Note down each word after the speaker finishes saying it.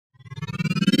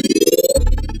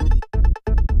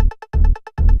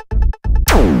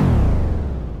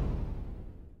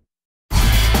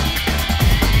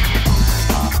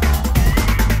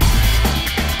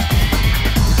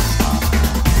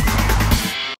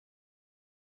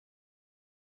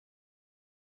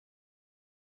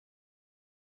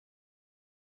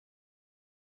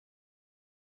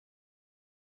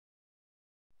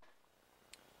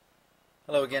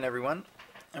Hello again everyone,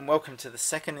 and welcome to the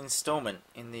second installment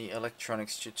in the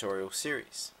electronics tutorial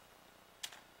series.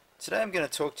 Today I'm going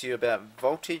to talk to you about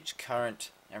voltage, current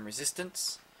and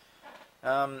resistance.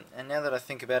 And now that I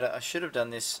think about it, I should have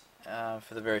done this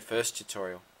for the very first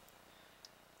tutorial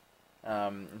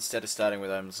instead of starting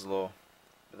with Ohm's law,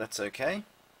 but that's okay.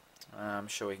 I'm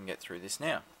sure we can get through this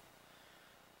now.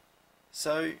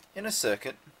 So in a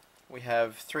circuit we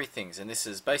have three things, and this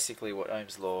is basically what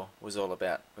Ohm's law was all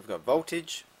about. We've got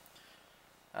voltage,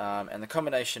 and the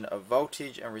combination of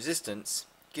voltage and resistance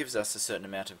gives us a certain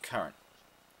amount of current.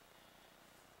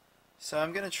 So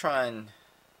I'm going to try and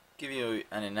give you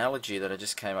an analogy that I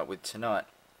just came up with tonight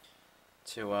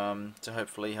to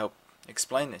hopefully help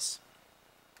explain this.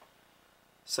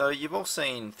 So you've all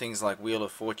seen things like Wheel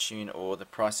of Fortune or The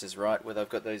Price is Right, where they've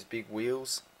got those big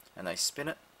wheels and they spin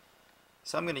it.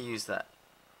 So I'm going to use that.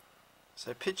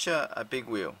 So picture a big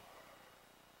wheel.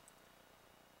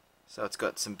 So it's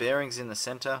got some bearings in the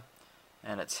center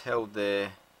and it's held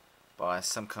there by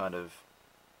some kind of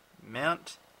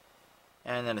mount,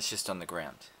 and then it's just on the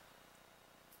ground.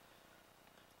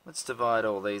 Let's divide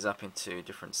all these up into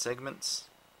different segments,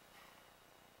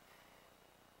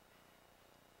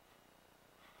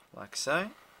 like so,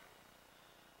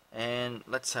 and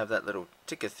let's have that little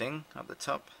ticker thing up the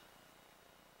top,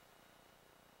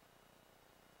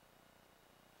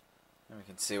 and we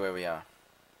can see where we are.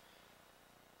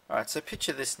 Alright, so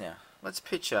picture this now. Let's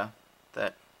picture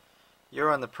that you're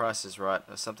on The Price is Right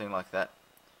or something like that,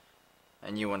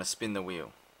 and you want to spin the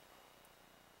wheel.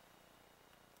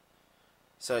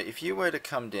 So if you were to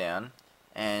come down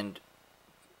and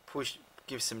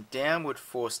give some downward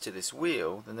force to this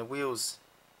wheel, then the wheel's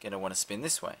going to want to spin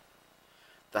this way.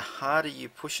 The harder you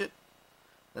push it,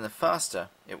 then the faster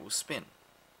it will spin.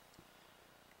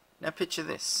 Now picture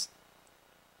this.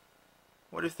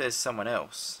 What if there's someone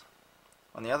else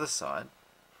on the other side,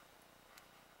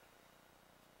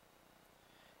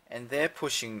 and they're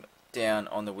pushing down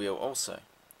on the wheel also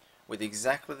with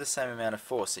exactly the same amount of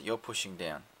force that you're pushing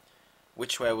down?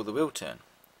 Which way will the wheel turn?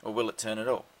 Or will it turn at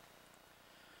all?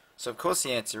 So of course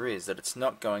the answer is that it's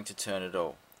not going to turn at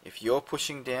all. If you're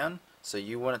pushing down, so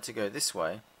you want it to go this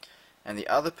way, and the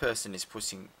other person is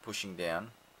pushing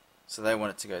down, so they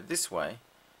want it to go this way,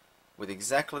 with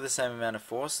exactly the same amount of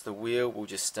force, the wheel will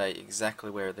just stay exactly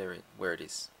where it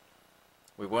is.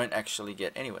 We won't actually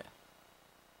get anywhere.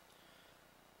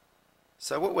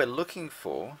 So what we're looking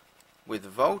for with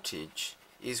voltage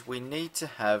is we need to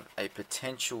have a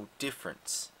potential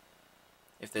difference.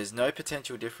 If there's no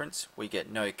potential difference, we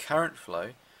get no current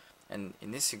flow, and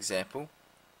in this example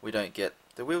we don't get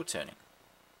the wheel turning.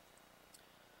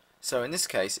 So in this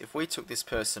case, if we took this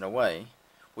person away,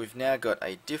 we've now got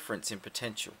a difference in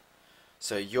potential.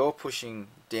 So you're pushing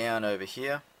down over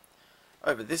here.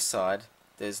 Over this side,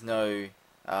 there's no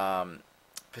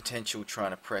potential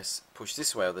trying to push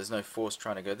this way, or there's no force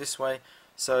trying to go this way.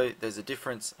 So there's a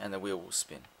difference and the wheel will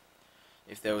spin.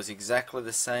 If there was exactly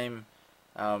the same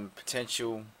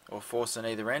potential or force on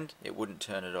either end, it wouldn't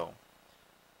turn at all.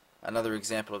 Another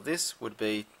example of this would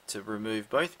be to remove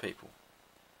both people.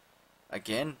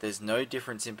 Again, there's no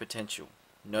difference in potential.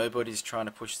 Nobody's trying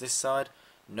to push this side,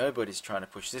 nobody's trying to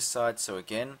push this side, so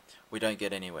again, we don't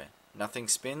get anywhere. Nothing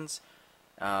spins,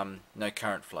 no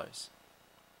current flows.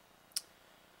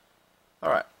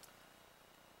 Alright,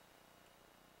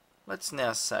 let's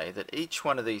now say that each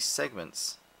one of these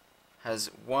segments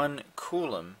has 1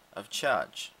 coulomb of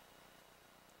charge.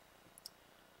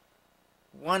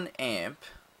 1 amp,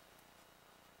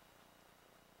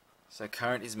 so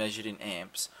current is measured in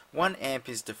amps. 1 amp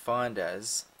is defined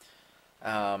as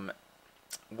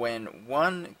when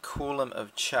 1 coulomb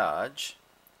of charge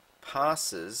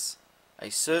passes a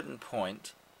certain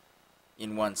point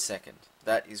in 1 second.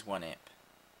 That is 1 amp.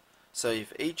 So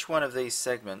if each one of these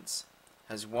segments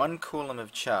has 1 coulomb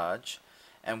of charge,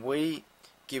 and we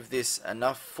give this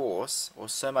enough force, or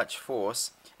so much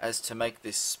force, as to make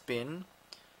this spin,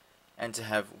 and to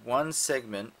have 1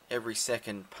 segment every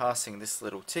second passing this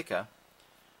little ticker,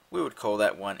 we would call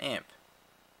that 1 amp.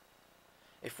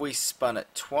 If we spun it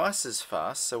twice as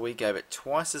fast, so we gave it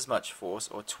twice as much force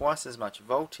or twice as much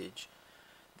voltage,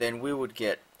 then we would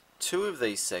get 2 of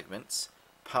these segments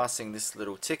passing this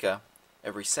little ticker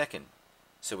every second.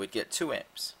 So we'd get 2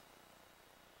 amps.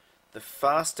 The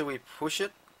faster we push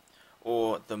it,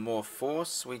 or the more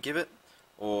force we give it,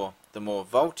 or the more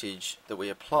voltage that we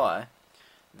apply,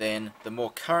 then the more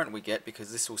current we get,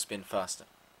 because this will spin faster.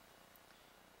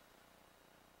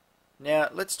 Now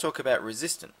let's talk about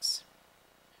resistance.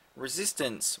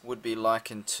 Resistance would be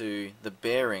likened to the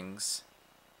bearings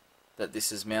that this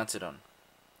is mounted on.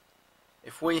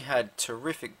 If we had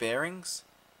terrific bearings,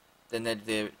 then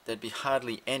there'd be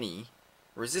hardly any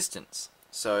resistance.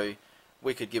 So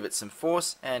we could give it some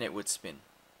force and it would spin.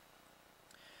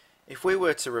 If we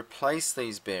were to replace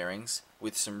these bearings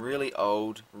with some really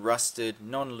old, rusted,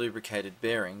 non-lubricated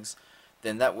bearings,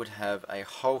 then that would have a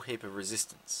whole heap of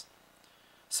resistance.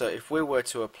 So if we were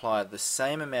to apply the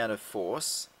same amount of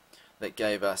force that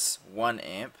gave us 1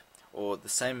 amp, or the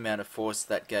same amount of force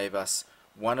that gave us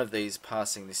one of these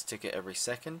passing this ticker every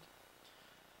second,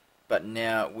 but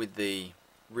now with the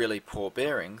really poor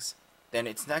bearings, then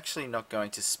it's actually not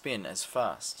going to spin as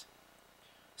fast.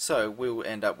 So we will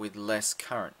end up with less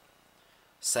current.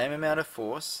 Same amount of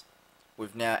force,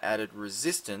 we've now added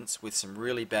resistance with some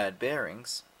really bad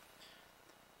bearings.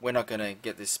 We're not going to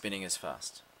get this spinning as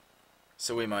fast.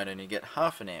 So we might only get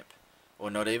half an amp, or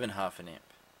not even half an amp.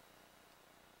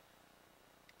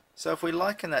 So if we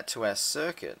liken that to our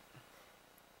circuit,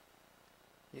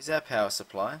 here's our power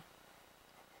supply,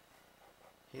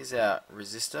 here's our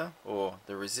resistor, or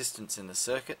the resistance in the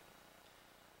circuit.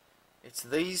 It's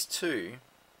these two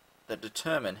that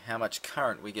determine how much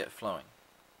current we get flowing.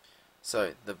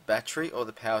 So the battery or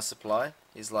the power supply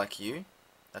is like you,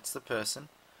 that's the person.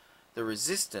 The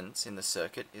resistance in the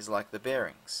circuit is like the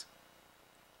bearings.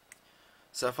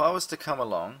 So if I was to come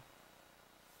along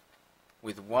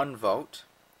with 1 volt,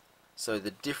 so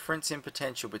the difference in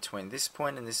potential between this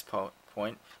point and this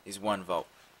point is 1 volt.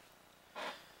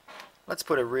 Let's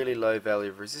put a really low value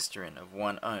of resistor in, of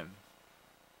 1 ohm.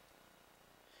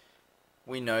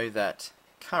 We know that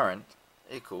current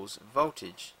equals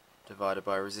voltage divided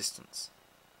by resistance.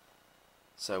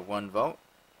 So 1 volt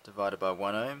divided by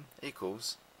 1 ohm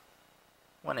equals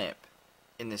 1 amp.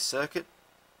 In this circuit,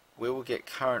 we will get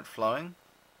current flowing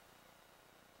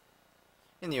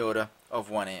in the order of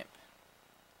 1 amp.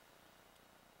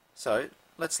 So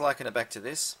let's liken it back to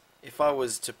this. If I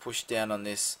was to push down on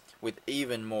this with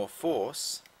even more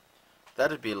force,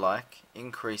 that would be like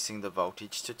increasing the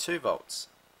voltage to 2 volts.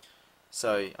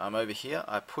 So I'm over here,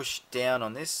 I push down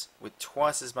on this with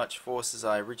twice as much force as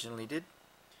I originally did.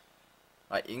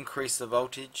 I increase the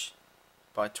voltage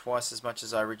by twice as much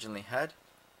as I originally had.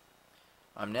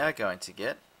 I'm now going to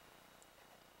get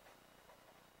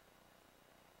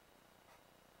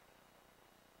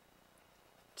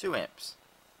 2 amps.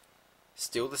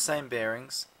 Still the same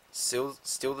bearings, still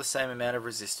the same amount of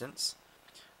resistance,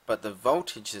 but the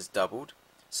voltage has doubled,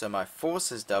 so my force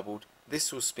has doubled.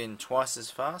 This will spin twice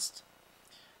as fast.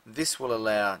 This will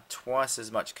allow twice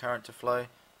as much current to flow,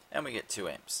 and we get 2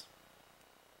 amps.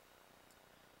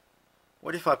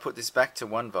 What if I put this back to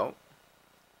 1 volt,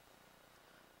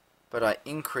 but I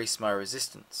increase my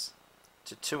resistance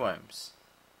to 2 ohms?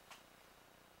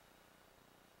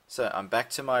 So I'm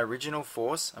back to my original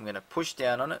force. I'm going to push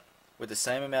down on it with the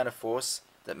same amount of force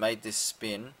that made this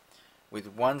spin,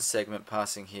 with 1 segment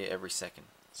passing here every second.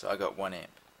 So I got 1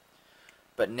 amp.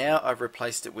 But now I've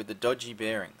replaced it with the dodgy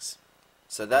bearings.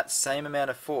 So that same amount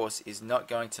of force is not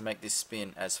going to make this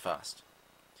spin as fast.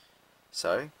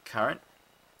 So current,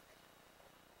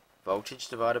 voltage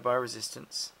divided by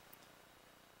resistance,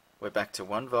 we're back to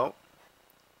 1 volt,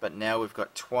 but now we've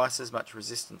got twice as much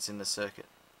resistance in the circuit,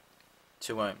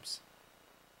 2 ohms.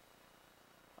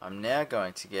 I'm now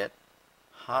going to get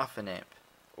half an amp,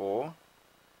 or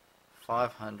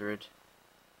 500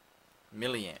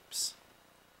 milliamps.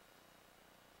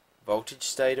 Voltage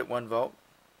stayed at 1 volt.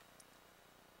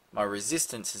 My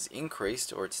resistance has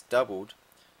increased, or it's doubled,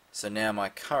 so now my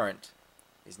current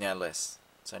is now less.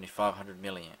 It's only 500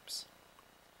 milliamps.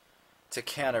 To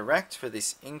counteract for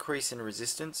this increase in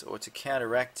resistance, or to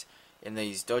counteract in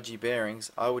these dodgy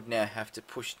bearings, I would now have to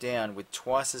push down with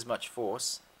twice as much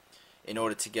force in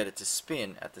order to get it to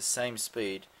spin at the same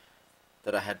speed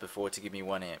that I had before to give me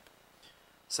 1 amp.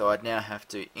 So I'd now have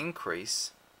to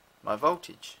increase my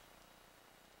voltage.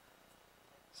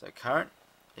 So current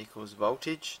equals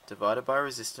voltage divided by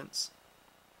resistance,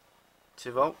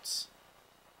 2 volts,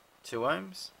 2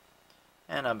 ohms,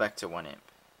 and I'm back to 1 amp.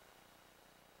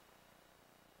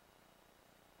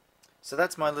 So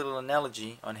that's my little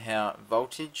analogy on how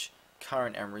voltage,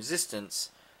 current and resistance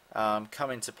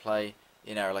come into play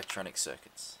in our electronic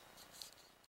circuits.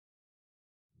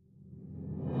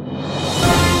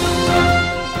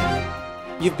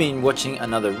 You've been watching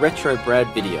another Retro Brad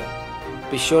video.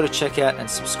 Be sure to check out and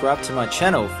subscribe to my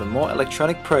channel for more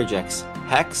electronic projects,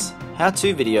 hacks,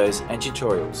 how-to videos and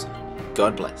tutorials.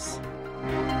 God bless.